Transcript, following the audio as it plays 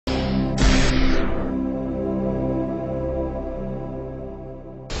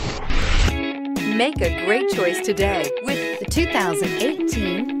Make a great choice today with the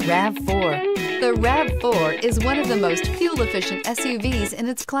 2018 RAV4. The RAV4 is one of the most fuel-efficient SUVs in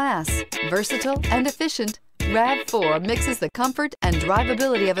its class. Versatile and efficient, RAV4 mixes the comfort and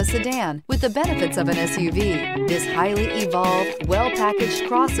drivability of a sedan with the benefits of an SUV. This highly evolved, well-packaged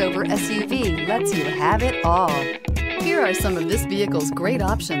crossover SUV lets you have it all. Here are some of this vehicle's great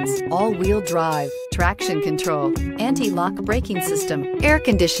options: all-wheel drive, traction control, anti-lock braking system, air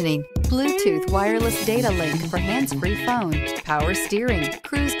conditioning, Bluetooth wireless data link for hands-free phone, power steering,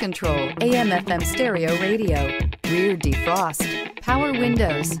 cruise control, AM/FM stereo radio, rear defrost, power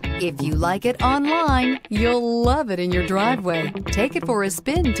windows. If you like it online, you'll love it in your driveway. Take it for a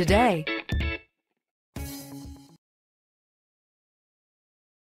spin today.